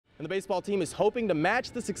And the baseball team is hoping to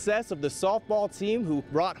match the success of the softball team who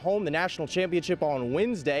brought home the national championship on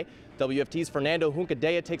Wednesday. WFT's Fernando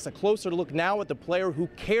Juncadella takes a closer look now at the player who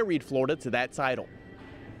carried Florida to that title.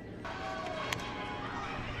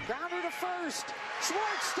 Grounder to first.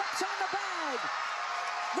 Schwartz steps on the bag.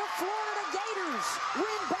 The Florida Gators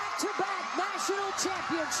win back-to-back national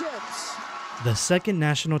championships. The second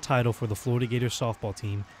national title for the Florida Gators softball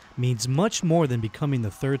team means much more than becoming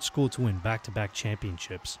the third school to win back-to-back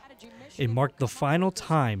championships. It marked the final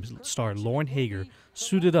time star Lauren Haeger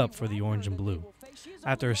suited up for the orange and blue.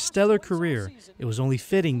 After a stellar career, it was only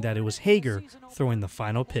fitting that it was Haeger throwing the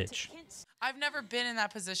final pitch. I've never been in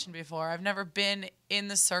that position before. I've never been in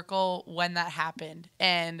the circle when that happened.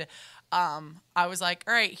 And I was like,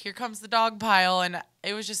 all right, here comes the dog pile. And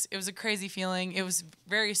it was a crazy feeling. It was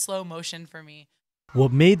very slow motion for me.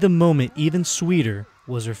 What made the moment even sweeter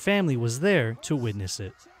was her family was there to witness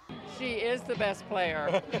it. She is the best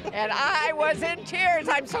player, and I was in tears.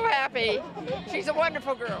 I'm so happy. She's a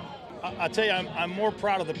wonderful girl. I tell you, I'm more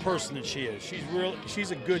proud of the person that she is.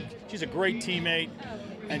 She's a great teammate,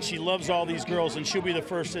 and she loves all these girls, and she'll be the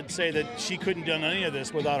first to say that she couldn't have done any of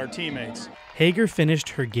this without her teammates. Haeger finished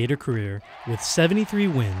her Gator career with 73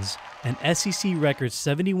 wins, an SEC record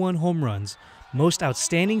 71 home runs, most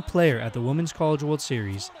outstanding player at the Women's College World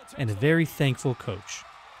Series, and a very thankful coach.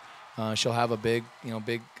 She'll have a big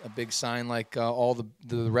sign like all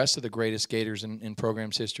the rest of the greatest Gators in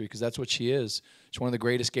program's history, because that's what she is. She's one of the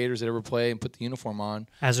greatest Gators that ever play and put the uniform on.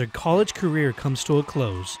 As her college career comes to a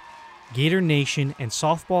close, Gator Nation and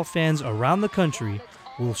softball fans around the country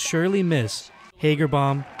will surely miss Haeger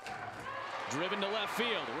bomb driven to left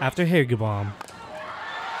field after Haeger bomb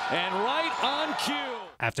and right on cue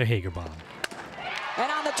after Haeger bomb.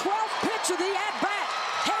 And on the 12th pitch of the at-bat,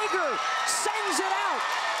 Haeger sends it out.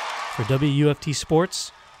 For WUFT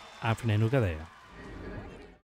Sports, I'm Fernando Juncadella.